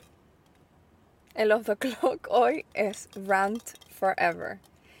El off the clock hoy es rant forever.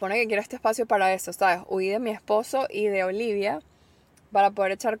 Pone que quiero este espacio para eso, ¿sabes? Huí de mi esposo y de Olivia para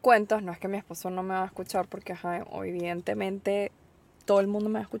poder echar cuentos. No es que mi esposo no me va a escuchar porque, ajá, evidentemente todo el mundo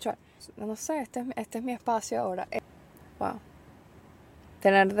me va a escuchar. No sé, este es mi espacio ahora. Wow.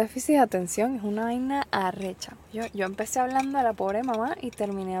 Tener déficit de atención es una vaina arrecha. Yo empecé hablando de la pobre mamá y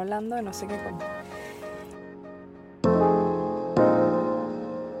terminé hablando de no sé qué coño.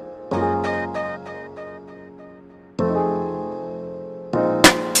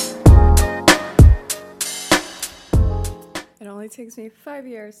 It only takes me 5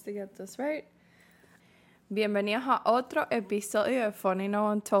 years to get this right. Bienvenidos a otro episodio de Funny No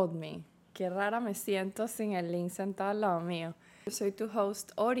One Told Me. Qué rara me siento sin el link sentado al lado mío. Yo soy tu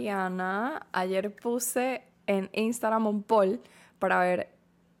host Oriana. Ayer puse en Instagram un poll para ver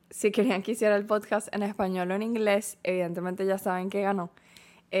si querían que hiciera el podcast en español o en inglés. Evidentemente ya saben que ganó.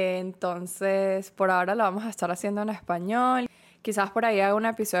 Entonces, por ahora lo vamos a estar haciendo en español. Quizás por ahí haga un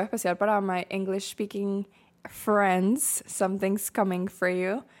episodio especial para my English speaking friends. Something's coming for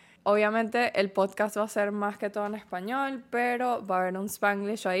you. Obviamente el podcast va a ser más que todo en español, pero va a haber un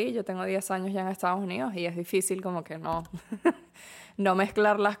Spanglish ahí. Yo tengo 10 años ya en Estados Unidos y es difícil como que no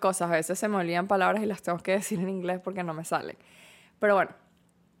mezclar las cosas. A veces se me olvidan palabras y las tengo que decir en inglés porque no me salen. Pero bueno,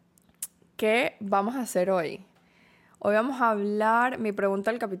 ¿qué vamos a hacer hoy? Hoy vamos a hablar, mi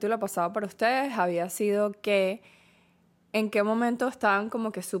pregunta del capítulo pasado para ustedes había sido que en qué momento estaban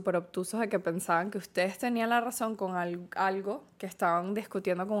como que súper obtusos de que pensaban que ustedes tenían la razón con algo que estaban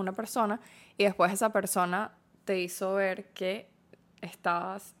discutiendo con una persona y después esa persona te hizo ver que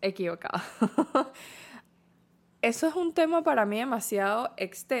estabas equivocada. Eso es un tema para mí demasiado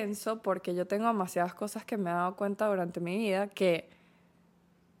extenso porque yo tengo demasiadas cosas que me he dado cuenta durante mi vida que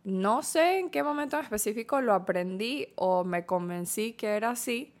no sé en qué momento en específico lo aprendí o me convencí que era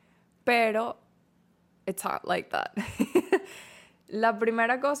así, pero it's not like that. La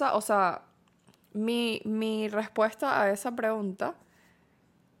primera cosa, o sea, mi respuesta a esa pregunta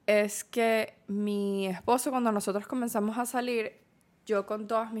es que mi esposo, cuando nosotros comenzamos a salir, yo con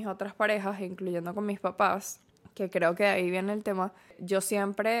todas mis otras parejas, incluyendo con mis papás, que creo que de ahí viene el tema, yo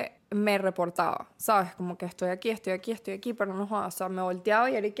siempre me reportaba, ¿sabes? Como que estoy aquí, pero no jodas, o sea, me volteaba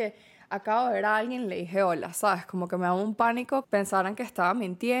y era y que acabo de ver a alguien, le dije hola, ¿sabes? Como que me daba un pánico, pensaran que estaba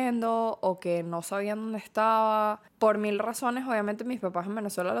mintiendo o que no sabían dónde estaba. Por mil razones, obviamente mis papás en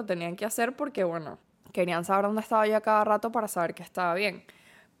Venezuela lo tenían que hacer porque, bueno, querían saber dónde estaba yo a cada rato para saber que estaba bien.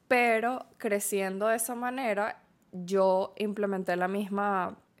 Pero creciendo de esa manera, yo implementé la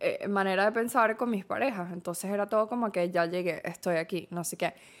misma manera de pensar con mis parejas. Entonces era todo como que ya llegué, estoy aquí, no sé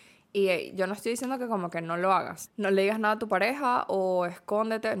qué. Y yo no estoy diciendo que como que no lo hagas. No le digas nada a tu pareja o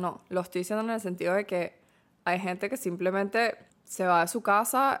escóndete. No, lo estoy diciendo en el sentido de que hay gente que simplemente se va de su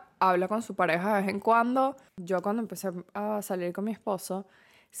casa, habla con su pareja de vez en cuando. Yo cuando empecé a salir con mi esposo,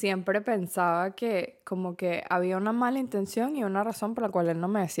 siempre pensaba que como que había una mala intención y una razón por la cual él no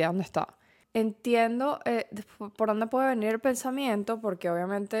me decía dónde estaba. Entiendo por dónde puede venir el pensamiento, porque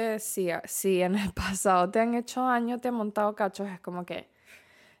obviamente si en el pasado te han hecho daño, te han montado cachos, es como que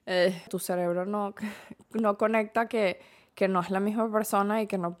tu cerebro no conecta que no es la misma persona y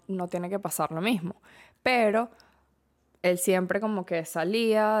que no tiene que pasar lo mismo. Pero él siempre como que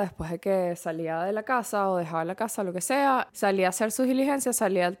salía, después de que salía de la casa o dejaba la casa, lo que sea, salía a hacer sus diligencias,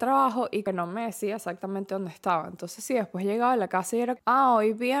 salía al trabajo y que no me decía exactamente dónde estaba. Entonces sí, después llegaba a la casa y era,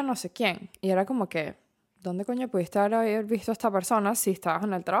 hoy vi a no sé quién. Y era como que, ¿dónde coño pudiste haber visto a esta persona si estabas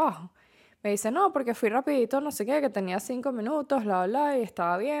en el trabajo? Me dice, no, porque fui rapidito, no sé qué, que tenía 5 minutos, bla, bla, y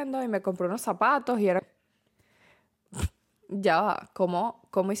estaba viendo y me compré unos zapatos y era ya va,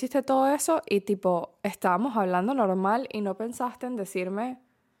 ¿cómo hiciste todo eso? Y tipo, estábamos hablando normal y no pensaste en decirme,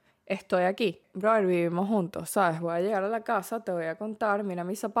 estoy aquí. Brother, vivimos juntos, ¿sabes? Voy a llegar a la casa, te voy a contar, mira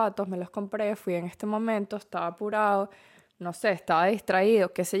mis zapatos, me los compré, fui en este momento, estaba apurado, no sé, estaba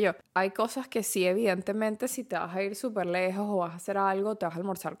distraído, qué sé yo. Hay cosas que sí, evidentemente, si te vas a ir súper lejos o vas a hacer algo, te vas a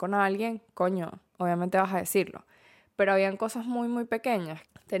almorzar con alguien, coño, obviamente vas a decirlo. Pero habían cosas muy, muy pequeñas.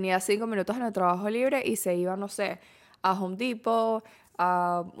 Tenía 5 minutos en el trabajo libre y se iba, no sé, a Home Depot,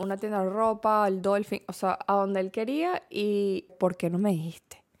 a una tienda de ropa, al Dolphin, o sea, a donde él quería. ¿Y por qué no me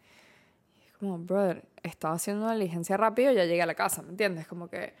dijiste? Y es como, brother, estaba haciendo una diligencia rápido y ya llegué a la casa, ¿me entiendes? Como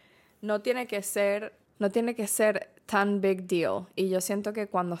que no tiene que ser tan big deal. Y yo siento que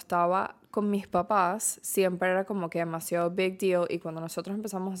cuando estaba con mis papás siempre era como que demasiado big deal, y cuando nosotros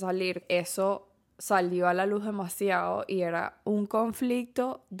empezamos a salir, eso salió a la luz demasiado y era un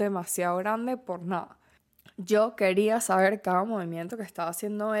conflicto demasiado grande por nada. Yo quería saber cada movimiento que estaba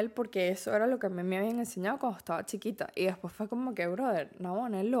haciendo él porque eso era lo que a mí me habían enseñado cuando estaba chiquita. Y después fue como que, brother, no,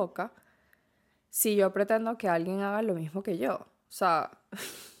 es loca. si yo pretendo que alguien haga lo mismo que yo? O sea,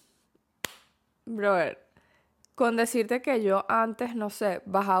 brother, con decirte que yo antes, no sé,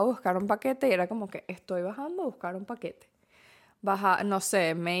 bajaba a buscar un paquete y era como que estoy bajando a buscar un paquete. No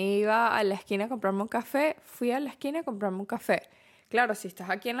sé, me iba a la esquina a comprarme un café, fui a la esquina a comprarme un café. Claro, si estás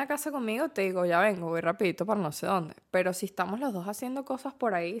aquí en la casa conmigo, te digo, ya vengo, voy rapidito para no sé dónde. Pero si estamos los dos haciendo cosas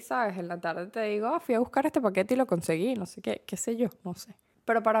por ahí, ¿sabes? En la tarde te digo, fui a buscar este paquete y lo conseguí, no sé qué sé yo, no sé.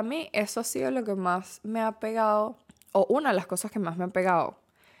 Pero para mí eso ha sido lo que más me ha pegado, o una de las cosas que más me ha pegado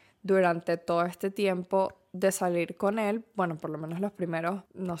durante todo este tiempo de salir con él, bueno, por lo menos los primeros,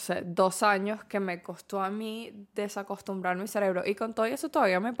 no sé, 2 años que me costó a mí desacostumbrar mi cerebro. Y con todo eso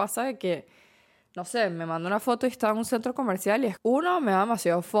todavía me pasa de que, no sé, me manda una foto y está en un centro comercial y uno, me da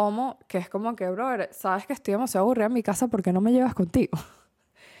demasiado FOMO, que es como que, brother, sabes que estoy demasiado aburrida en mi casa, ¿por qué no me llevas contigo?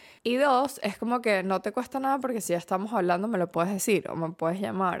 Y 2, es como que no te cuesta nada porque si ya estamos hablando me lo puedes decir o me puedes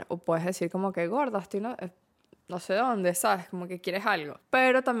llamar o puedes decir como que gorda, estoy no sé dónde, ¿sabes? Como que quieres algo.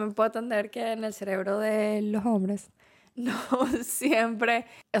 Pero también puedo entender que en el cerebro de los hombres no siempre,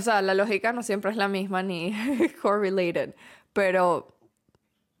 o sea, la lógica no siempre es la misma ni correlated, pero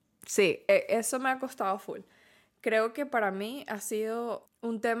sí, eso me ha costado full. Creo que para mí ha sido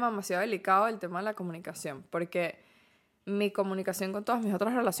un tema demasiado delicado el tema de la comunicación, porque mi comunicación con todas mis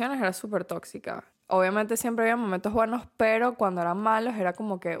otras relaciones era súper tóxica. Obviamente siempre había momentos buenos, pero cuando eran malos era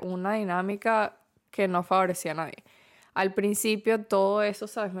como que una dinámica que no favorecía a nadie. Al principio todo eso,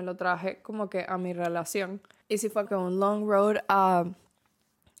 ¿sabes? Me lo traje como que a mi relación. Y sí fue que un long road a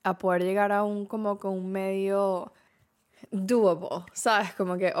poder llegar a como que un medio doable, ¿sabes?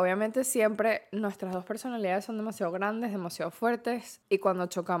 Como que obviamente siempre nuestras dos personalidades son demasiado grandes, demasiado fuertes y cuando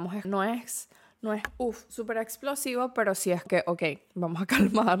chocamos no es súper explosivo, pero sí es que, ok, vamos a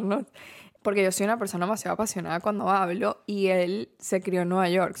calmarnos. Porque yo soy una persona demasiado apasionada cuando hablo y él se crió en Nueva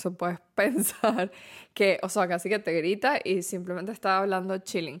York, so puedes pensar que, o sea, casi que te grita y simplemente estaba hablando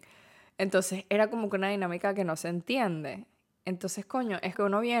chilling. Entonces era como que una dinámica que no se entiende. Entonces, coño, es que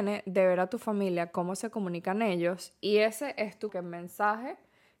uno viene de ver a tu familia cómo se comunican ellos y ese es tu mensaje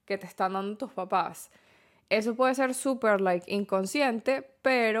que te están dando tus papás. Eso puede ser súper, inconsciente,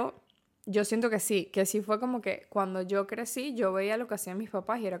 pero yo siento que sí fue como que cuando yo crecí, yo veía lo que hacían mis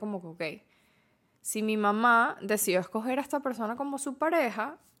papás y era como que, ok, si mi mamá decidió escoger a esta persona como su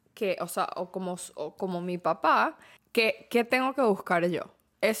pareja, o sea, o como mi papá, ¿qué tengo que buscar yo?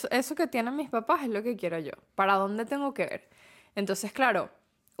 Eso que tienen mis papás es lo que quiero yo. ¿Para dónde tengo que ver? Entonces, claro,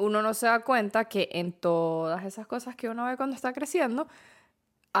 uno no se da cuenta que en todas esas cosas que uno ve cuando está creciendo,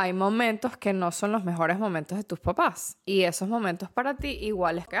 hay momentos que no son los mejores momentos de tus papás. Y esos momentos para ti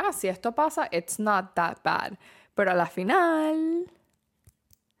igual es que, si esto pasa, it's not that bad. Pero a la final,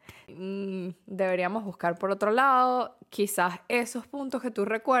 deberíamos buscar por otro lado. Quizás esos puntos que tú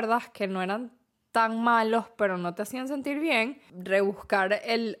recuerdas que no eran tan malos, pero no te hacían sentir bien, rebuscar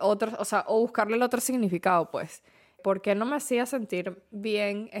el otro, o sea, o buscarle el otro significado, pues. ¿Por qué no me hacía sentir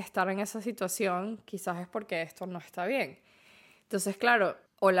bien estar en esa situación? Quizás es porque esto no está bien. Entonces, claro,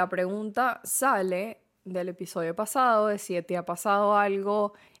 o la pregunta sale del episodio pasado de si te ha pasado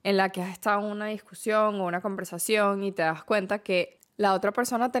algo en la que has estado en una discusión o una conversación y te das cuenta que la otra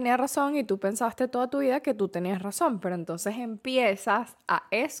persona tenía razón y tú pensaste toda tu vida que tú tenías razón, pero entonces empiezas a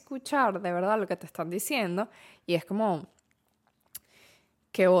escuchar de verdad lo que te están diciendo y es como,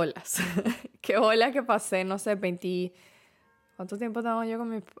 qué bolas, qué bola que pasé, no sé, 20... ¿Cuánto tiempo tengo yo con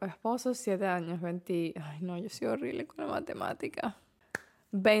mi esposo? 7 años, 20... Ay, no, yo soy horrible con la matemática.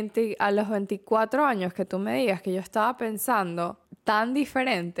 A los 24 años que tú me digas que yo estaba pensando tan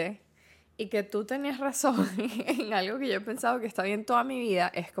diferente y que tú tenías razón en algo que yo he pensado que está bien toda mi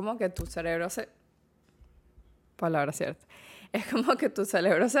vida, es como que tu cerebro palabra cierta. Es como que tu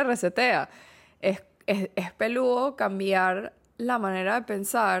cerebro se resetea. Es peludo cambiar la manera de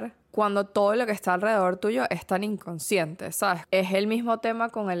pensar cuando todo lo que está alrededor tuyo es tan inconsciente, ¿sabes? Es el mismo tema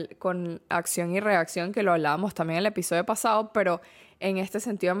con acción y reacción que lo hablábamos también en el episodio pasado, pero en este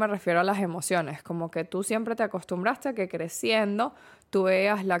sentido me refiero a las emociones. Como que tú siempre te acostumbraste a que creciendo tú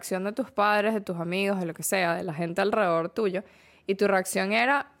veas la acción de tus padres, de tus amigos, de lo que sea, de la gente alrededor tuyo, y tu reacción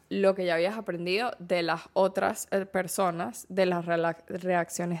era lo que ya habías aprendido de las otras personas, de las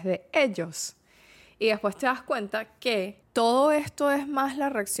reacciones de ellos. Y después te das cuenta que todo esto es más la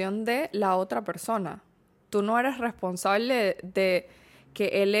reacción de la otra persona. Tú no eres responsable de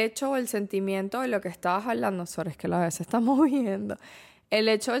que el hecho o el sentimiento de lo que estabas hablando, es que la vez se está moviendo, el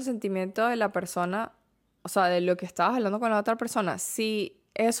hecho o el sentimiento de la persona, o sea, de lo que estabas hablando con la otra persona, si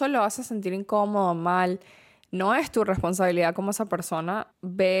eso lo hace sentir incómodo, mal, no es tu responsabilidad como esa persona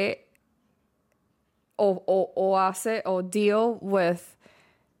ve o hace o deal with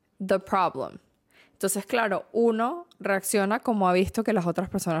the problem. Entonces, claro, uno reacciona como ha visto que las otras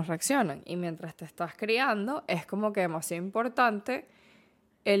personas reaccionan. Y mientras te estás criando, es como que demasiado importante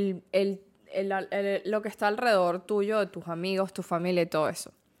lo que está alrededor tuyo, de tus amigos, tu familia y todo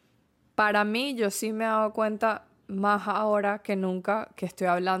eso. Para mí, yo sí me he dado cuenta más ahora que nunca que estoy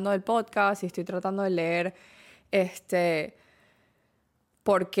hablando del podcast y estoy tratando de leer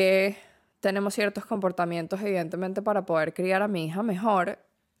por qué tenemos ciertos comportamientos, evidentemente, para poder criar a mi hija mejor.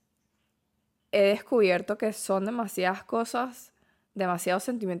 He descubierto que son demasiadas cosas, demasiados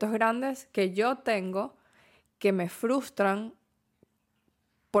sentimientos grandes que yo tengo que me frustran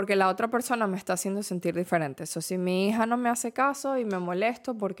porque la otra persona me está haciendo sentir diferente. Eso, si mi hija no me hace caso y me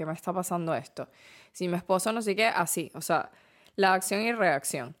molesto porque me está pasando esto. Si mi esposo no sé qué, así. O sea, la acción y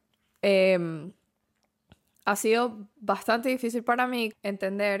reacción. Ha sido bastante difícil para mí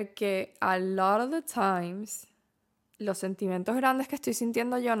entender que a lot of the times los sentimientos grandes que estoy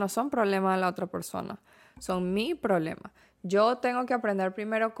sintiendo yo no son problema de la otra persona. Son mi problema. Yo tengo que aprender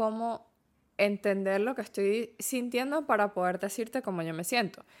primero cómo entender lo que estoy sintiendo para poder decirte cómo yo me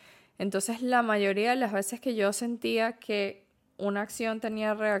siento. Entonces, la mayoría de las veces que yo sentía que una acción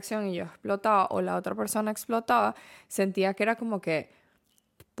tenía reacción y yo explotaba o la otra persona explotaba, sentía que era como que,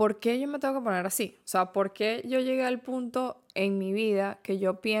 ¿por qué yo me tengo que poner así? O sea, ¿por qué yo llegué al punto en mi vida que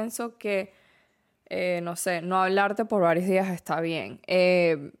yo pienso que, no sé, no hablarte por varios días está bien?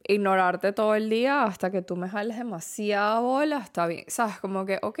 Ignorarte todo el día hasta que tú me jales demasiada bola está bien. ¿Sabes? Como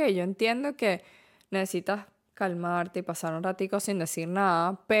que, ok, yo entiendo que necesitas calmarte y pasar un ratico sin decir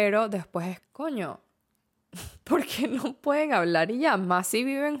nada, pero después es, coño, ¿por qué no pueden hablar y ya? Más si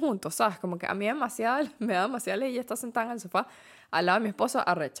viven juntos, ¿sabes? Como que a mí me da demasiada ley y está sentada en el sofá al lado de mi esposo,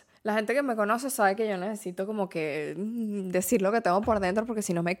 arrecha. La gente que me conoce sabe que yo necesito como que decir lo que tengo por dentro porque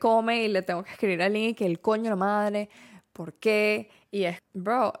si no me come y le tengo que escribir a alguien que el coño la madre, ¿por qué? Y es,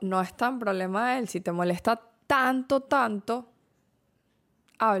 bro, no es tan problema de él. Si te molesta tanto,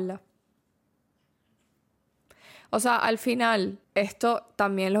 habla. O sea, al final, esto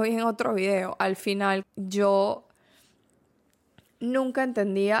también lo vi en otro video, al final yo nunca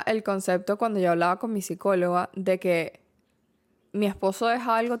entendía el concepto cuando yo hablaba con mi psicóloga de que mi esposo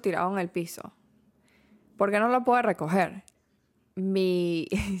deja algo tirado en el piso. ¿Por qué no lo puede recoger? Mi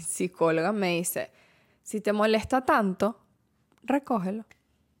psicóloga me dice, si te molesta tanto, recógelo.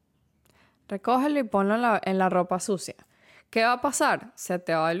 Recógelo y ponlo en la ropa sucia. ¿Qué va a pasar? Se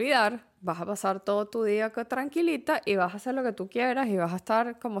te va a olvidar, vas a pasar todo tu día tranquilita y vas a hacer lo que tú quieras y vas a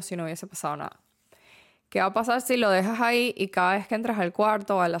estar como si no hubiese pasado nada. ¿Qué va a pasar si lo dejas ahí y cada vez que entras al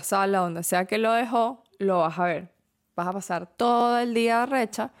cuarto o a la sala, donde sea que lo dejó, lo vas a ver? Vas a pasar todo el día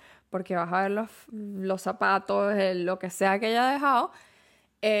recha porque vas a ver los zapatos, lo que sea que haya dejado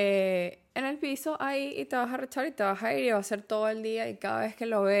en el piso ahí y te vas a rechar y te vas a ir y va a ser todo el día y cada vez que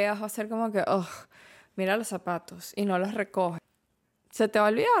lo veas va a ser como que, mira los zapatos y no los recoges. Se te va a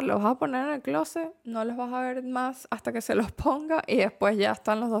olvidar, los vas a poner en el closet, no los vas a ver más hasta que se los ponga y después ya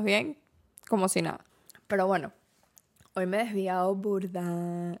están los dos bien, como si nada. Pero bueno, hoy me he desviado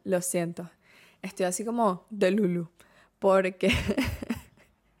burda, lo siento. Estoy así como de Lulu, porque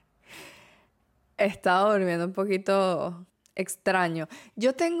he estado durmiendo un poquito extraño.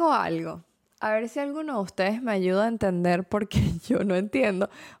 Yo tengo algo, a ver si alguno de ustedes me ayuda a entender porque yo no entiendo.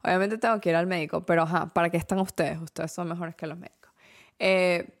 Obviamente tengo que ir al médico, pero ¿para qué están ustedes? Ustedes son mejores que los médicos.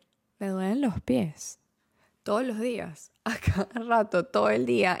 Me duelen los pies todos los días, a cada rato, todo el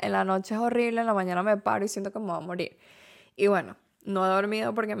día. En la noche es horrible, en la mañana me paro y siento que me voy a morir. Y bueno, no he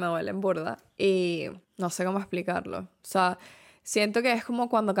dormido porque me duelen burda y no sé cómo explicarlo. O sea, siento que es como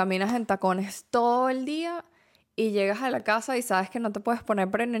cuando caminas en tacones todo el día y llegas a la casa y sabes que no te puedes poner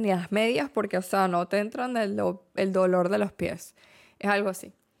ni las medias porque, o sea, no te entran el dolor de los pies. Es algo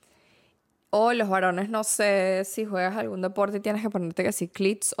así. O los varones, no sé si juegas algún deporte y tienes que ponerte que si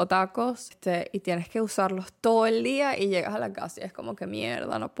clits o tacos y tienes que usarlos todo el día y llegas a la casa y es como que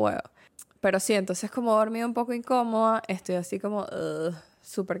mierda, no puedo. Pero sí, entonces como he dormido un poco incómoda, estoy así como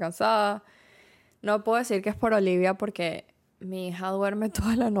súper cansada. No puedo decir que es por Olivia porque mi hija duerme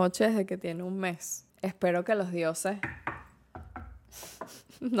toda la noche desde que tiene un mes. Espero que los dioses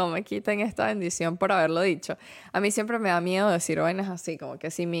no me quiten esta bendición por haberlo dicho. A mí siempre me da miedo decir vainas así, como que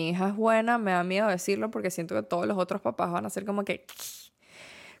si mi hija es buena, me da miedo decirlo porque siento que todos los otros papás van a ser como que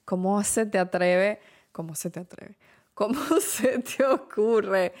 ¿cómo se te atreve? ¿Cómo se te atreve? ¿Cómo se te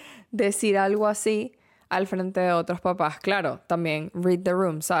ocurre decir algo así al frente de otros papás? Claro, también read the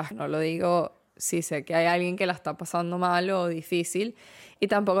room, ¿sabes? No lo digo si sé que hay alguien que la está pasando mal o difícil y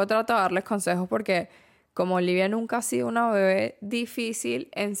tampoco trato de darles consejos porque como Olivia nunca ha sido una bebé difícil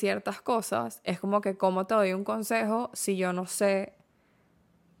en ciertas cosas, es como que ¿cómo te doy un consejo si yo no sé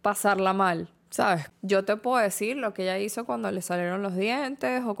pasarla mal? ¿sabes? Yo te puedo decir lo que ella hizo cuando le salieron los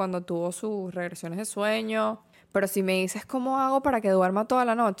dientes o cuando tuvo sus regresiones de sueño, pero si me dices cómo hago para que duerma toda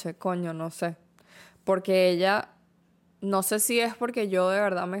la noche, coño, no sé. Porque ella, no sé si es porque yo de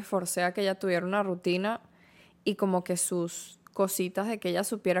verdad me esforcé a que ella tuviera una rutina y como que sus cositas de que ella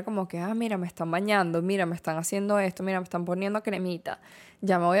supiera como que, mira, me están bañando, mira, me están haciendo esto, mira, me están poniendo cremita,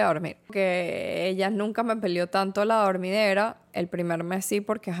 ya me voy a dormir. Que ella nunca me peleó tanto la dormidera, el primer mes sí,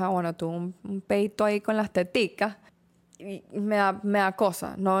 porque, bueno, tuve un peito ahí con las teticas y me da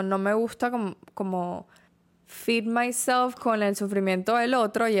cosa, no me gusta como feed myself con el sufrimiento del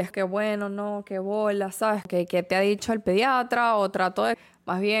otro y es que bueno, no, qué bola, ¿sabes? ¿Qué te ha dicho el pediatra? O trato de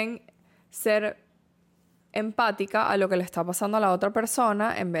más bien ser empática a lo que le está pasando a la otra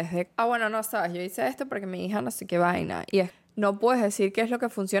persona en vez de, bueno, no sabes, yo hice esto porque mi hija no sé qué vaina. Y no puedes decir qué es lo que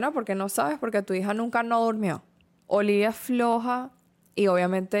funciona porque no sabes, porque tu hija nunca no durmió. Olivia es floja y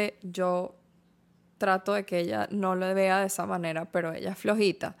obviamente yo trato de que ella no lo vea de esa manera, pero ella es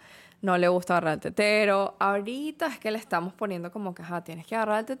flojita. No le gusta agarrar el tetero. Ahorita es que le estamos poniendo como que, tienes que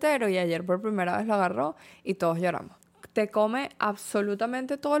agarrar el tetero, y ayer por primera vez lo agarró y todos lloramos. Te come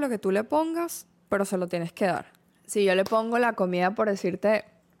absolutamente todo lo que tú le pongas, pero se lo tienes que dar. Si yo le pongo la comida, por decirte,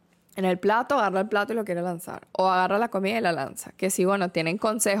 en el plato, agarra el plato y lo quiere lanzar. O agarra la comida y la lanza. Que si, bueno, tienen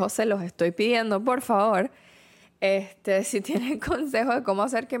consejos, se los estoy pidiendo, por favor. Si tienen consejos de cómo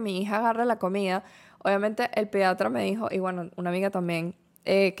hacer que mi hija agarre la comida. Obviamente el pediatra me dijo, y bueno, una amiga también,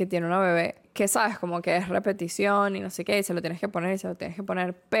 que tiene una bebé, que sabes, como que es repetición y no sé qué, y se lo tienes que poner y se lo tienes que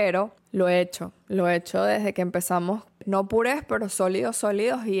poner, pero lo he hecho desde que empezamos, no purés, pero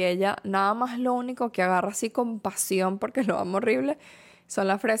sólidos, y ella nada más lo único que agarra así con pasión, porque lo amo horrible, son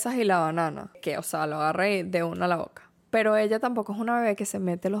las fresas y la banana, que o sea, lo agarra de una a la boca, pero ella tampoco es una bebé que se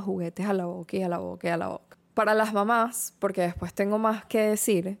mete los juguetes a la boca y a la boca y a la boca. Para las mamás, porque después tengo más que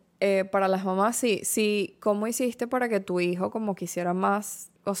decir, para las mamás sí, ¿cómo hiciste para que tu hijo como quisiera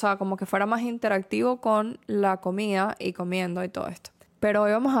más, o sea, como que fuera más interactivo con la comida y comiendo y todo esto? Pero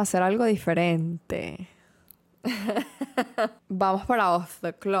hoy vamos a hacer algo diferente. Vamos para off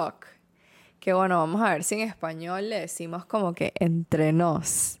the clock. Que bueno, vamos a ver si en español le decimos como que entre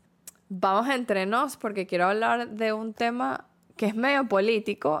nos. Vamos a entre nos porque quiero hablar de un tema que es medio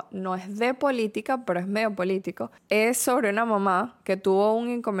político, no es de política, pero es medio político. Es sobre una mamá que tuvo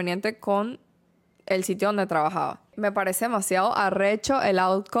un inconveniente con el sitio donde trabajaba. Me parece demasiado arrecho el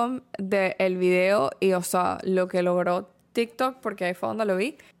outcome del video y, o sea, lo que logró TikTok, porque ahí fue donde lo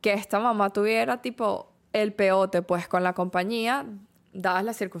vi, que esta mamá tuviera tipo el peote pues con la compañía, dadas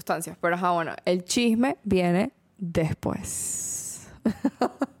las circunstancias. Pero bueno, el chisme viene después.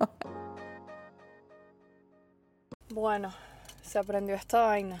 Bueno, se aprendió esta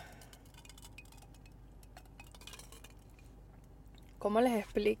vaina. ¿Cómo les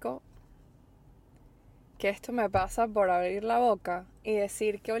explico que esto me pasa por abrir la boca y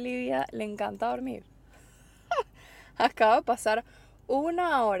decir que a Olivia le encanta dormir? Acaba de pasar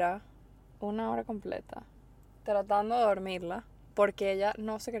una hora completa tratando de dormirla porque ella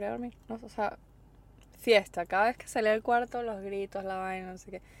no se quería dormir. No, o sea, fiesta. Cada vez que salía del cuarto, los gritos, la vaina, no sé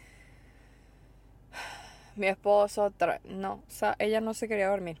qué. Mi esposo, no, o sea, ella no se quería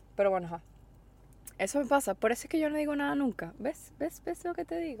dormir. Pero bueno, eso me pasa. Por eso es que yo no digo nada nunca. ¿Ves lo que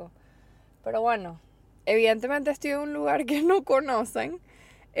te digo? Pero bueno, evidentemente estoy en un lugar que no conocen.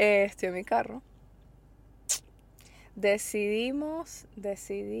 Estoy en mi carro. Decidí,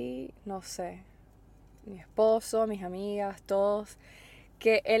 no sé, mi esposo, mis amigas, todos,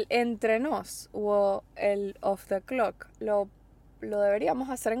 que el entre nos o el off the clock lo deberíamos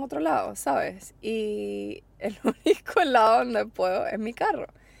hacer en otro lado, ¿sabes? Y el único lado donde puedo es mi carro.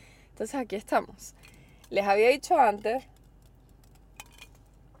 Entonces aquí estamos. Les había dicho antes,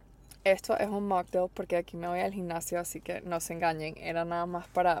 esto es un mocktail porque aquí me voy al gimnasio, así que no se engañen, era nada más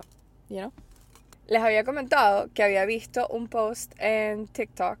para, Les había comentado que había visto un post en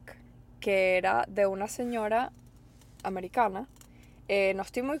TikTok que era de una señora americana. No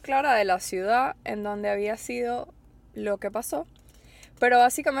estoy muy clara de la ciudad en donde había sido lo que pasó. Pero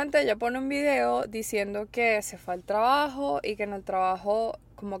básicamente ella pone un video diciendo que se fue al trabajo y que en el trabajo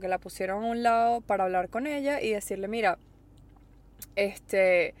como que la pusieron a un lado para hablar con ella y decirle, mira,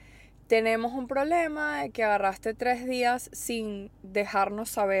 tenemos un problema de que agarraste 3 días sin dejarnos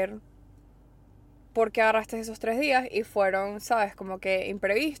saber por qué agarraste esos 3 días y fueron, sabes, como que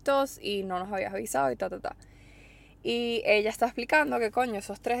imprevistos y no nos habías avisado y ta. Y ella está explicando que coño,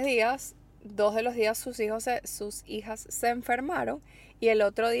 esos 3 días, 2 de los días sus hijas se enfermaron y el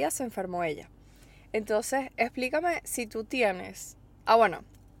otro día se enfermó ella. Entonces, explícame si tú tienes... bueno,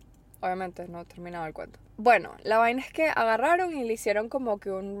 obviamente no he terminado el cuento. Bueno, la vaina es que agarraron y le hicieron como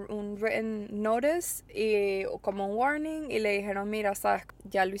que un written notice y como un warning y le dijeron, mira, sabes,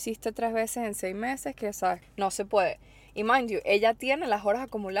 ya lo hiciste 3 veces en 6 meses, que sabes, no se puede. Y mind you, ella tiene las horas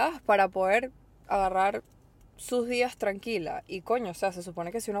acumuladas para poder agarrar sus días tranquila. Y coño, o sea, se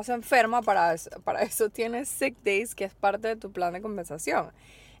supone que si uno se enferma, para eso tienes sick days, que es parte de tu plan de compensación.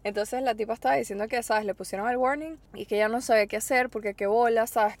 Entonces la tipa estaba diciendo que, ¿sabes? Le pusieron el warning y que ella no sabía qué hacer porque qué bola,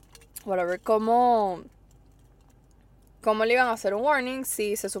 ¿sabes? Whatever, ¿cómo le iban a hacer un warning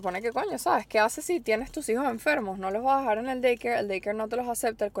si se supone que, coño, ¿sabes? ¿Qué haces si tienes tus hijos enfermos? No los vas a dejar en el daycare no te los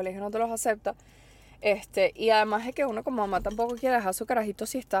acepta, el colegio no te los acepta. Y además es que uno como mamá tampoco quiere dejar a su carajito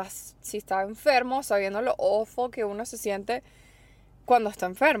si está enfermo, sabiendo lo awful que uno se siente cuando está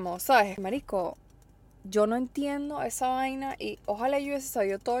enfermo, ¿sabes? Marico, yo no entiendo esa vaina y ojalá yo hubiese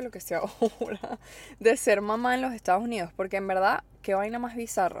sabido todo lo que sé ahora de ser mamá en los Estados Unidos, porque en verdad, qué vaina más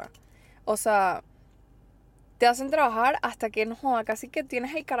bizarra. O sea, te hacen trabajar hasta que no joda, casi que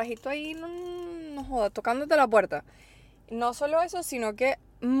tienes el carajito ahí, no joda, tocándote la puerta. No solo eso, sino que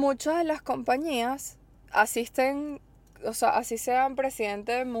muchas de las compañías asisten, o sea, así sean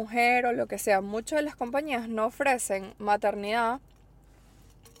presidente mujer o lo que sea, muchas de las compañías no ofrecen maternidad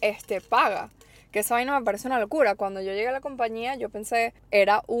paga. Que esa vaina me parece una locura. Cuando yo llegué a la compañía, yo pensé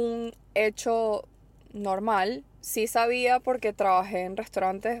era un hecho normal. Sí sabía porque trabajé en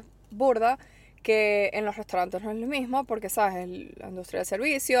restaurantes burda, que en los restaurantes no es lo mismo, porque sabes, la industria del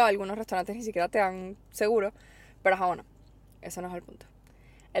servicio, algunos restaurantes ni siquiera te dan seguro. Pero bueno, ese no es el punto.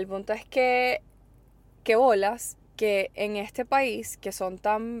 El punto es que bolas que en este país, que son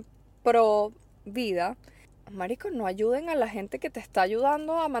tan pro vida, marico, no ayuden a la gente que te está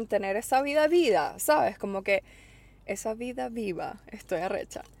ayudando a mantener esa vida, ¿sabes? Como que esa vida viva, estoy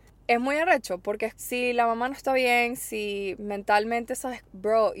arrecha. Es muy arrecho porque si la mamá no está bien, si mentalmente sabes,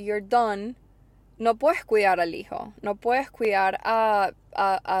 bro, you're done, no puedes cuidar al hijo, no puedes cuidar a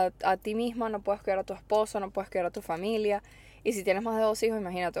ti misma, no puedes cuidar a tu esposo, no puedes cuidar a tu familia. Y si tienes más de 2 hijos,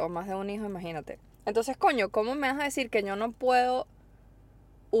 imagínate, o más de un hijo, imagínate. Entonces, coño, ¿cómo me vas a decir que yo no puedo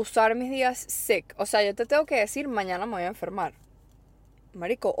usar mis días sick? O sea, yo te tengo que decir, mañana me voy a enfermar,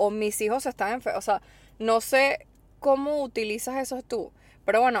 marico, o mis hijos están enfermos. O sea, no sé cómo utilizas eso tú.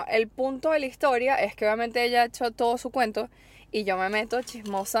 Pero bueno, el punto de la historia es que obviamente ella ha hecho todo su cuento y yo me meto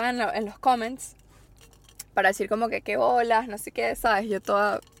chismosa en los comments para decir como que qué bolas, no sé qué, ¿sabes? Yo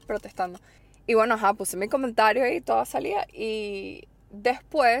toda protestando. Y bueno, ajá, puse mi comentario y toda salía. Y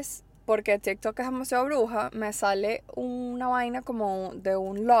después, porque TikTok es demasiado bruja, me sale una vaina como de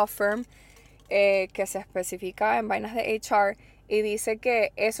un law firm que se especifica en vainas de HR y dice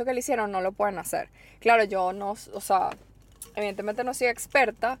que eso que le hicieron no lo pueden hacer. Claro, yo no, o sea, evidentemente no soy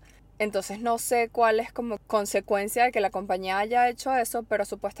experta, entonces no sé cuál es como consecuencia de que la compañía haya hecho eso, pero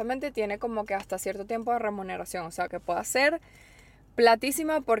supuestamente tiene como que hasta cierto tiempo de remuneración, o sea, que pueda ser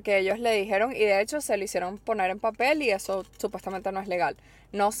platísima porque ellos le dijeron y de hecho se lo hicieron poner en papel y eso supuestamente no es legal.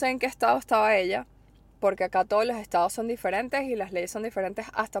 No sé en qué estado estaba ella, porque acá todos los estados son diferentes y las leyes son diferentes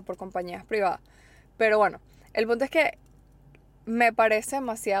hasta por compañías privadas. Pero bueno, el punto es que me parece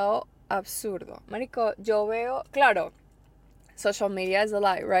demasiado absurdo. Marico, yo veo, claro, social media is a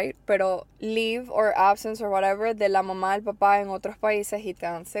lie, right? Pero leave or absence or whatever de la mamá del papá en otros países y te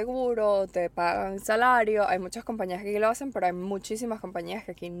dan seguro, te pagan salario. Hay muchas compañías que aquí lo hacen, pero hay muchísimas compañías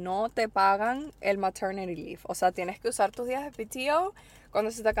que aquí no te pagan el maternity leave. O sea, tienes que usar tus días de PTO.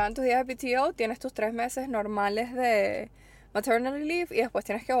 Cuando se te acaban tus días de PTO, tienes tus 3 meses normales de maternity leave y después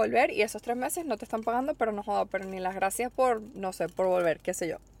tienes que volver y esos 3 meses no te están pagando, pero no joda, pero ni las gracias por, no sé, por volver, qué sé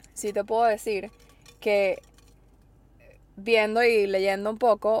yo. Sí te puedo decir que viendo y leyendo un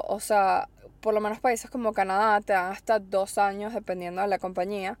poco, o sea, por lo menos países como Canadá te dan hasta 2 años, dependiendo de la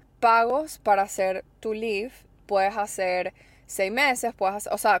compañía, pagos para hacer tu leave. Puedes hacer 6 meses, puedes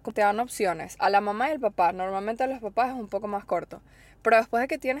hacer, o sea, te dan opciones. A la mamá y al papá, normalmente a los papás es un poco más corto, pero después de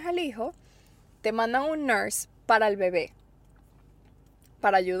que tienes al hijo, te mandan un nurse para el bebé,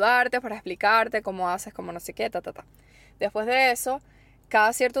 para ayudarte, para explicarte cómo haces, cómo no sé qué, ta, ta, ta. Después de eso,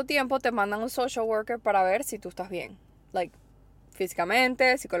 cada cierto tiempo te mandan un social worker para ver si tú estás bien. Like,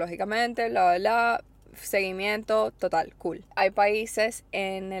 físicamente, psicológicamente, bla, bla, bla, seguimiento, total, cool. Hay países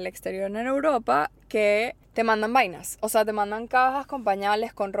en el exterior, en Europa, que te mandan vainas. O sea, te mandan cajas con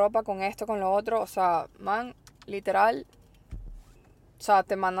pañales, con ropa, con esto, con lo otro. O sea, man, literal, o sea,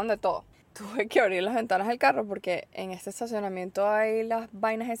 te mandan de todo. Tuve que abrir las ventanas del carro porque en este estacionamiento hay las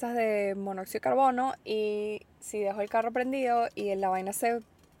vainas esas de monóxido de carbono y si dejo el carro prendido y la vaina se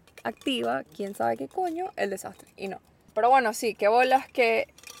activa, quién sabe qué coño, el desastre. Y no. Pero bueno, sí, qué bolas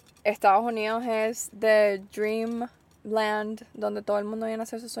que Estados Unidos es the dream land, donde todo el mundo viene a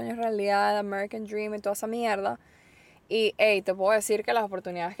hacer sus sueños realidad, American Dream y toda esa mierda. Y, hey, te puedo decir que las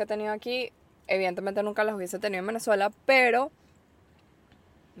oportunidades que he tenido aquí, evidentemente nunca las hubiese tenido en Venezuela, pero,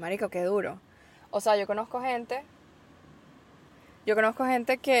 marico, qué duro. O sea, yo conozco gente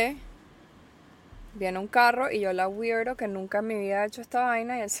que viene un carro y yo la weirdo que nunca en mi vida he hecho esta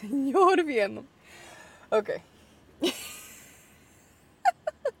vaina y el señor viendo. Ok.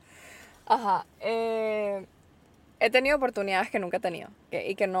 Ajá. He tenido oportunidades que nunca he tenido.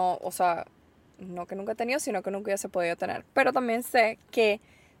 Y que no, o sea, no que nunca he tenido, sino que nunca hubiese podido tener. Pero también sé que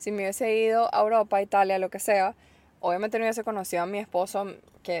si me hubiese ido a Europa, Italia, lo que sea, obviamente no hubiese conocido a mi esposo,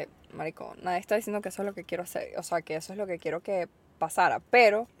 que, marico, nadie está diciendo que eso es lo que quiero hacer, o sea, que eso es lo que quiero que pasara,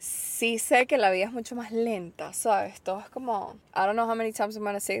 pero sí sé que la vida es mucho más lenta, ¿sabes? Todo es como, I don't know how many times I'm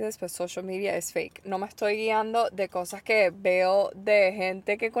gonna say this, but social media is fake. No me estoy guiando de cosas que veo de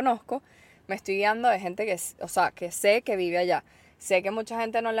gente que conozco, me estoy guiando de gente que, o sea, que sé que vive allá. Sé que mucha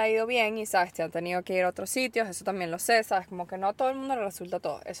gente no le ha ido bien y, ¿sabes? Te han tenido que ir a otros sitios, eso también lo sé, ¿sabes? Como que no a todo el mundo le resulta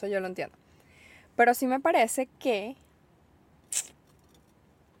todo, eso yo lo entiendo. Pero sí me parece que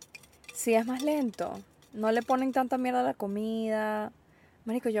sí es más lento. No le ponen tanta mierda a la comida.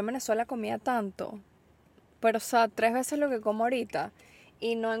 Marico, yo en Venezuela comía tanto. Pero, o sea, 3 veces lo que como ahorita.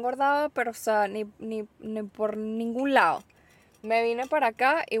 Y no engordaba, pero, o sea, ni por ningún lado. Me vine para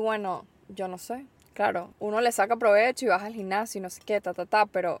acá y bueno, yo no sé. Claro, uno le saca provecho y baja al gimnasio y no sé qué,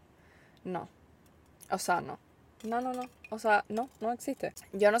 pero no. O sea, no. No. O sea, no existe.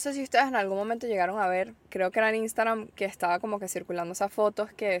 Yo no sé si ustedes en algún momento llegaron a ver, creo que era en Instagram, que estaba como que circulando esas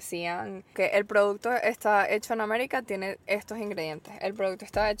fotos que decían que el producto está hecho en América, tiene estos ingredientes. El producto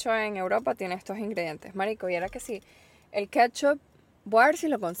está hecho en Europa, tiene estos ingredientes. Marico, y era que sí, el ketchup, voy a ver si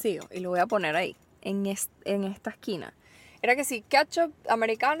lo consigo y lo voy a poner ahí, en esta esquina. Era que sí, ketchup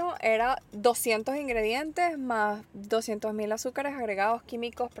americano era 200 ingredientes más 200.000 azúcares agregados,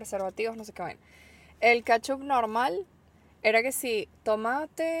 químicos, preservativos, no sé qué vaina. El ketchup normal era que sí,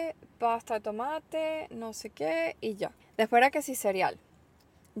 tomate, pasta de tomate, no sé qué y ya. Después era que sí, cereal.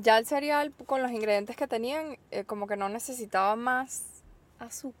 Ya el cereal con los ingredientes que tenían, como que no necesitaba más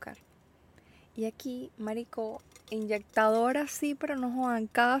azúcar. Y aquí, marico, inyectador así, pero no jodan,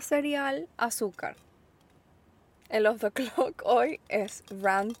 cada cereal azúcar. El off the clock hoy es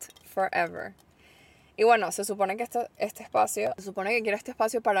rant forever. Y bueno, se supone que este espacio, se supone que quiero este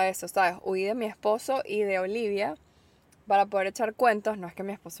espacio para eso, ¿sabes? Huí de mi esposo y de Olivia para poder echar cuentos. No es que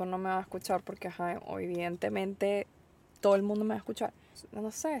mi esposo no me va a escuchar porque, ajá, evidentemente todo el mundo me va a escuchar. No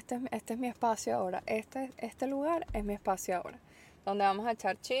sé, este es mi espacio ahora. Este lugar es mi espacio ahora. Donde vamos a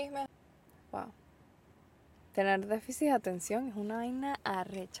echar chismes. Wow. Tener déficit de atención es una vaina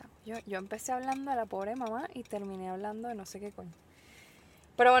arrecha. Yo empecé hablando de la pobre mamá y terminé hablando de no sé qué coño.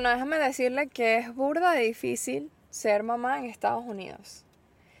 Pero bueno, déjame decirle que es burda de difícil ser mamá en Estados Unidos.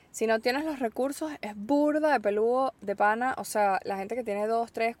 Si no tienes los recursos, es burda de peludo, de pana. O sea, la gente que tiene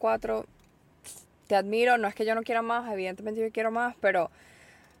 2, 3, 4, te admiro. No es que yo no quiera más, evidentemente yo quiero más, pero,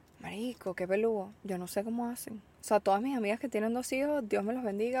 marico, qué peludo. Yo no sé cómo hacen. O sea, todas mis amigas que tienen 2 hijos, Dios me los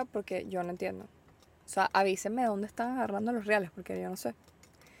bendiga porque yo no entiendo. O sea, avísenme de dónde están agarrando los reales porque yo no sé.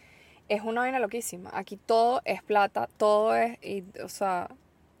 Es una vaina loquísima. Aquí todo es plata, todo es, o sea,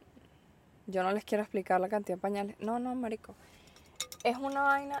 yo no les quiero explicar la cantidad de pañales. No, marico. Es una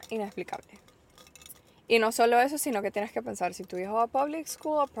vaina inexplicable. Y no solo eso, sino que tienes que pensar si tu hijo va a public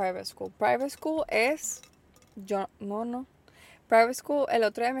school o private school. Private school es... No. Private school, el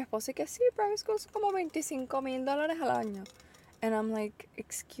otro día mi esposa y que sí, private school es como $25,000 al año. And I'm like,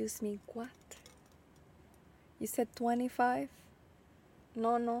 excuse me, what? You said 25?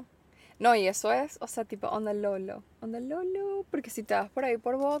 No. No, y eso es, o sea, tipo on the low. On the low, porque si te vas por ahí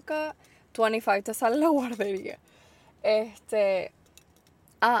por Boca, 25 te sale la guardería.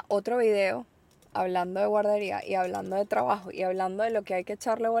 Otro video hablando de guardería y hablando de trabajo y hablando de lo que hay que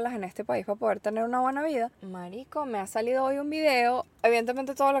echarle bolas en este país para poder tener una buena vida. Marico, me ha salido hoy un video.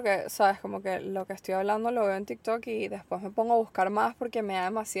 Evidentemente todo lo que, sabes, como que lo que estoy hablando lo veo en TikTok y después me pongo a buscar más porque me da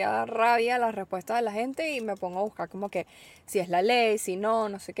demasiada rabia las respuestas de la gente y me pongo a buscar como que si es la ley, si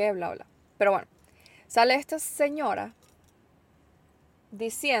no sé qué, bla. Pero bueno, sale esta señora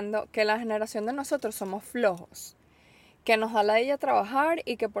diciendo que la generación de nosotros somos flojos, que nos da la de ella trabajar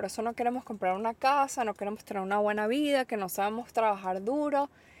y que por eso no queremos comprar una casa, no queremos tener una buena vida, que no sabemos trabajar duro.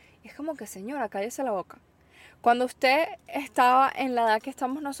 Y es como que, señora, cállese la boca. Cuando usted estaba en la edad que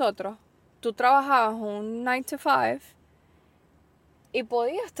estamos nosotros, tú trabajabas un 9 to 5 y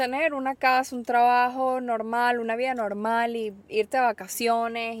podías tener una casa, un trabajo normal, una vida normal y irte de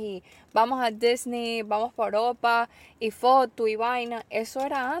vacaciones y vamos a Disney, vamos para Europa y foto y vaina. Eso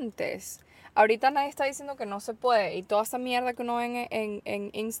era antes. Ahorita nadie está diciendo que no se puede. Y toda esa mierda que uno ve en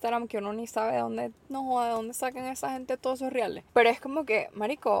Instagram, que uno ni sabe de dónde, no joda, de dónde sacan esa gente todos esos reales. Pero es como que,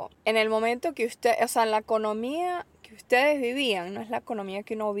 marico, en el momento que usted, o sea, en la economía que ustedes vivían, no es la economía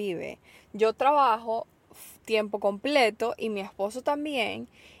que uno vive. Yo trabajo tiempo completo y mi esposo también.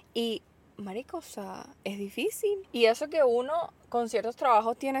 Y, marico, o sea, es difícil. Y eso que uno con ciertos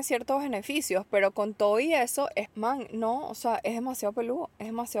trabajos tiene ciertos beneficios, pero con todo y eso, no, o sea, es demasiado peludo, es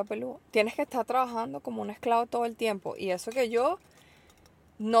demasiado peludo. Tienes que estar trabajando como un esclavo todo el tiempo. Y eso que yo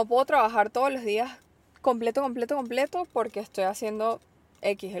no puedo trabajar todos los días completo, porque estoy haciendo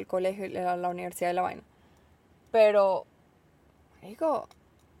X, el colegio, la universidad de la vaina. Pero, marico,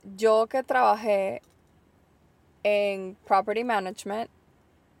 yo que trabajé en property management,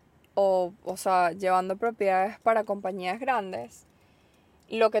 o sea, llevando propiedades para compañías grandes,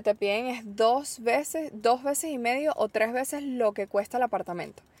 lo que te piden es dos veces y medio o 3 veces lo que cuesta el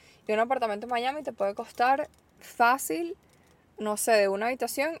apartamento. Y un apartamento en Miami te puede costar fácil, no sé, de una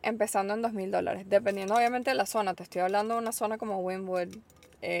habitación empezando en $2,000, dependiendo obviamente de la zona. Te estoy hablando de una zona como Wynwood,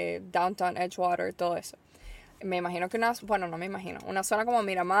 Downtown, Edgewater, todo eso. Me imagino que una zona como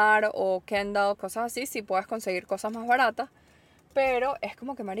Miramar o Kendall, cosas así, sí puedes conseguir cosas más baratas. Pero es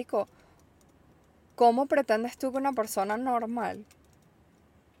como que, marico, ¿cómo pretendes tú que una persona normal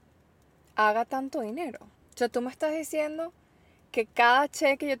haga tanto dinero? O sea, tú me estás diciendo que cada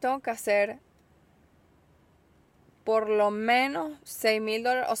cheque yo tengo que hacer por lo menos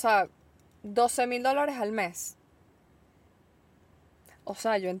 $6,000, o sea, $12,000 al mes. O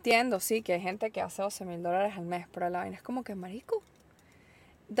sea, yo entiendo, sí, que hay gente que hace $12,000 al mes, pero la vaina es como que, marico,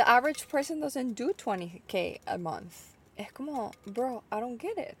 the average person doesn't do $20,000 a month. Es como, bro, I don't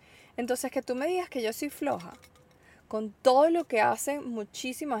get it. Entonces, que tú me digas que yo soy floja con todo lo que hace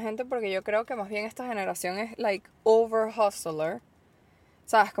muchísima gente, porque yo creo que más bien esta generación es like over hustler.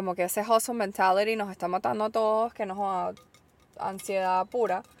 ¿Sabes? Como que ese hustle mentality nos está matando a todos, que nos da ansiedad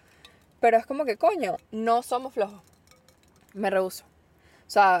pura. Pero es como que, coño, no somos flojos. Me rehúso. O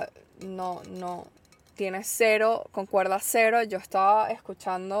sea, no, tienes cero, con cuerda cero. Yo estaba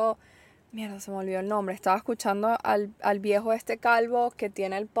escuchando, mierda, se me olvidó el nombre. Estaba escuchando al viejo este calvo que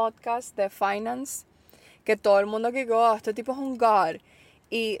tiene el podcast de Finance, que todo el mundo que digo, este tipo es un god.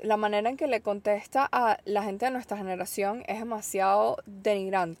 Y la manera en que le contesta a la gente de nuestra generación es demasiado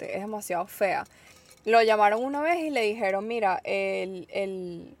denigrante, es demasiado fea. Lo llamaron una vez y le dijeron, mira,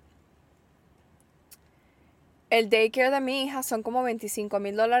 el daycare de mi hija son como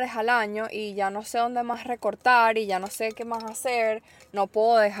 $25,000 al año y ya no sé dónde más recortar y ya no sé qué más hacer. No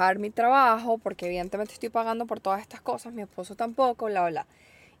puedo dejar mi trabajo porque evidentemente estoy pagando por todas estas cosas, mi esposo tampoco, bla, bla.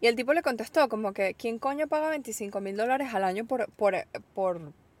 Y el tipo le contestó como que, ¿quién coño paga $25,000 al año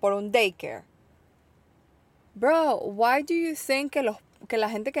por un daycare? Bro, why do you think que la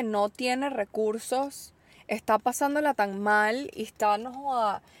gente que no tiene recursos está pasándola tan mal y está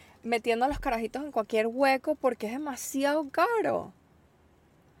metiendo a los carajitos en cualquier hueco porque es demasiado caro?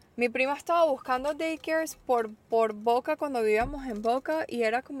 Mi prima estaba buscando daycares por Boca cuando vivíamos en Boca y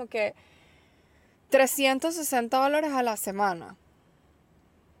era como que $360 a la semana.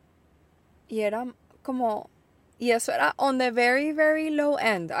 Y era como... Y eso era on the very, very low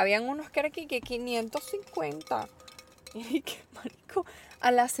end. Habían unos que eran que 550. Y dije, marico,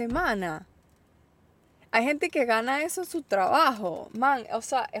 a la semana. Hay gente que gana eso en su trabajo. Man, o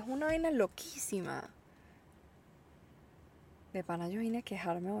sea, es una vaina loquísima. De pana yo vine a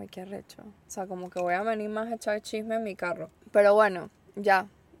quejarme hoy, qué arrecho. O sea, como que voy a venir más a echar chisme en mi carro. Pero bueno, ya.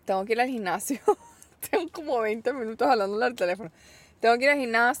 Tengo que ir al gimnasio. Tengo como 20 minutos hablándole al teléfono. Tengo que ir al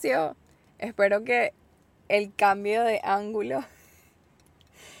gimnasio. Espero que el cambio de ángulo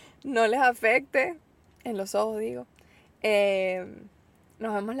no les afecte. En los ojos, digo.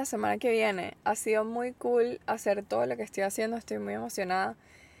 Nos vemos la semana que viene. Ha sido muy cool hacer todo lo que estoy haciendo. Estoy muy emocionada.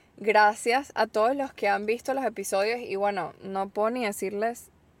 Gracias a todos los que han visto los episodios. Y bueno, no puedo ni decirles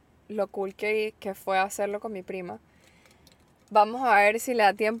lo cool que fue hacerlo con mi prima. Vamos a ver si le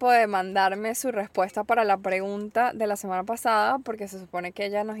da tiempo de mandarme su respuesta para la pregunta de la semana pasada, porque se supone que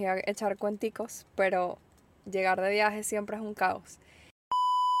ella nos iba a echar cuenticos, pero llegar de viaje siempre es un caos.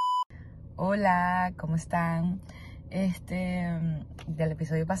 Hola, ¿cómo están? Del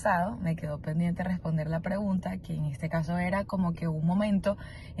episodio pasado me quedó pendiente responder la pregunta, que en este caso era como que un momento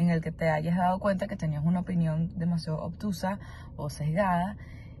en el que te hayas dado cuenta que tenías una opinión demasiado obtusa o sesgada.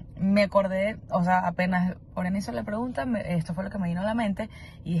 Me acordé, o sea, apenas por en eso la pregunta, esto fue lo que me vino a la mente,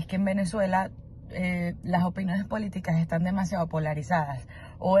 y es que en Venezuela las opiniones políticas están demasiado polarizadas.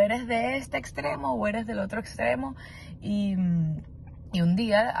 O eres de este extremo o eres del otro extremo, y Y un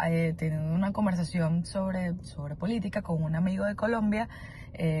día, teniendo una conversación sobre política con un amigo de Colombia,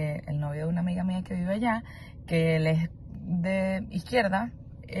 el novio de una amiga mía que vive allá, que él es de izquierda,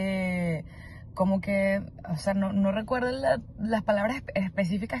 como que, o sea, no recuerdo las palabras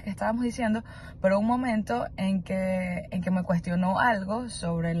específicas que estábamos diciendo, pero un momento en que me cuestionó algo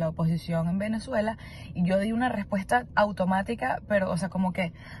sobre la oposición en Venezuela y yo di una respuesta automática, pero, o sea, como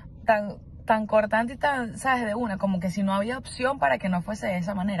que tan cortante y tan, ¿sabes? De una, como que si no había opción para que no fuese de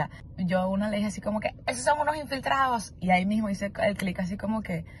esa manera. Yo a una le dije así como que, esos son unos infiltrados, y ahí mismo hice el clic así como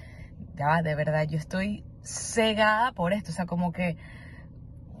que, ya va, de verdad, yo estoy cegada por esto, o sea, como que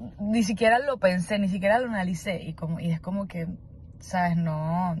ni siquiera lo pensé, ni siquiera lo analicé y es como que, ¿sabes?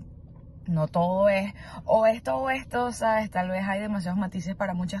 No todo es o esto, ¿sabes? Tal vez hay demasiados matices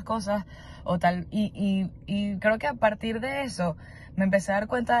para muchas cosas o tal y creo que a partir de eso me empecé a dar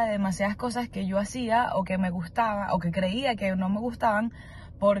cuenta de demasiadas cosas que yo hacía o que me gustaban o que creía que no me gustaban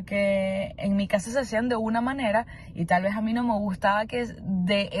porque en mi casa se hacían de una manera y tal vez a mí no me gustaba que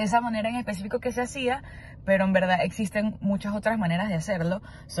de esa manera en específico que se hacía, pero en verdad existen muchas otras maneras de hacerlo,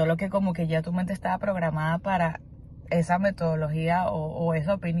 solo que como que ya tu mente estaba programada para esa metodología o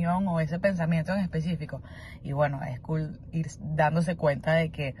esa opinión o ese pensamiento en específico. Y bueno, es cool ir dándose cuenta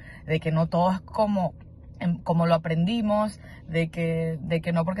de que no todo es como lo aprendimos, de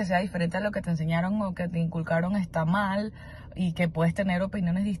que no porque sea diferente a lo que te enseñaron o que te inculcaron está mal y que puedes tener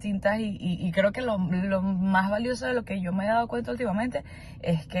opiniones distintas y creo que lo más valioso de lo que yo me he dado cuenta últimamente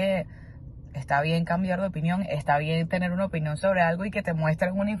es que está bien cambiar de opinión, está bien tener una opinión sobre algo y que te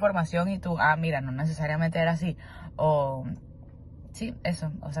muestren una información y tú, mira, no necesariamente era así. O, sí,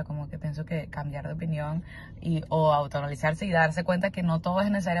 eso, o sea, como que pienso que cambiar de opinión o autoanalizarse y darse cuenta que no todo es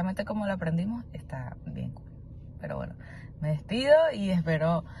necesariamente como lo aprendimos, está bien cool. Pero bueno, me despido y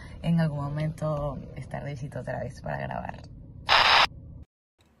espero en algún momento estar de visita otra vez para grabar.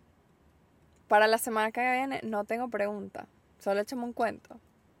 Para la semana que viene no tengo pregunta, solo échame un cuento.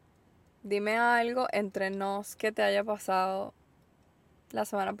 Dime algo entre nos que te haya pasado la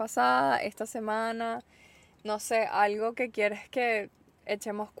semana pasada, esta semana, no sé, algo que quieres que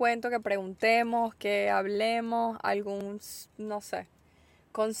echemos cuento, que preguntemos, que hablemos, no sé,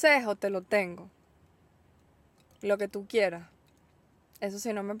 consejo te lo tengo, lo que tú quieras. Eso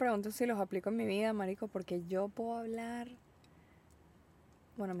sí, no me preguntes si los aplico en mi vida, marico, porque yo puedo hablar,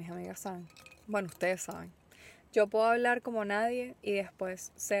 bueno, mis amigas saben, bueno, ustedes saben, yo puedo hablar como nadie y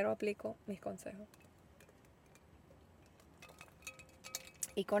después cero aplico mis consejos.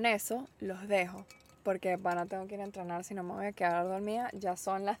 Y con eso los dejo, porque no tengo que ir a entrenar, si no me voy a quedar dormida. Ya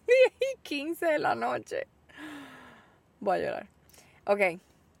son las 10:15 de la noche. Voy a llorar. Ok,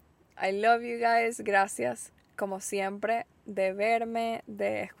 I love you guys. Gracias, como siempre, de verme,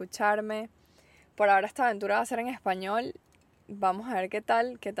 de escucharme. Por ahora esta aventura va a ser en español. Vamos a ver qué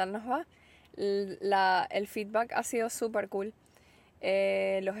tal nos va. El feedback ha sido súper cool.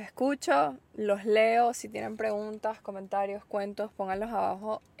 Los escucho, los leo. Si tienen preguntas, comentarios, cuentos, pónganlos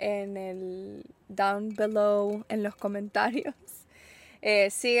abajo en el down below, en los comentarios.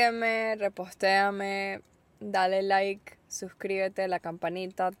 Sígueme, repostéame, dale like, suscríbete, la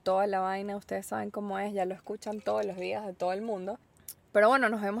campanita, toda la vaina. Ustedes saben cómo es, ya lo escuchan todos los días de todo el mundo. Pero bueno,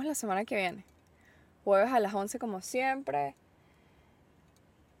 nos vemos la semana que viene. Jueves a las 11 como siempre.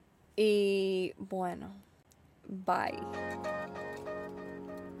 Y bueno, bye.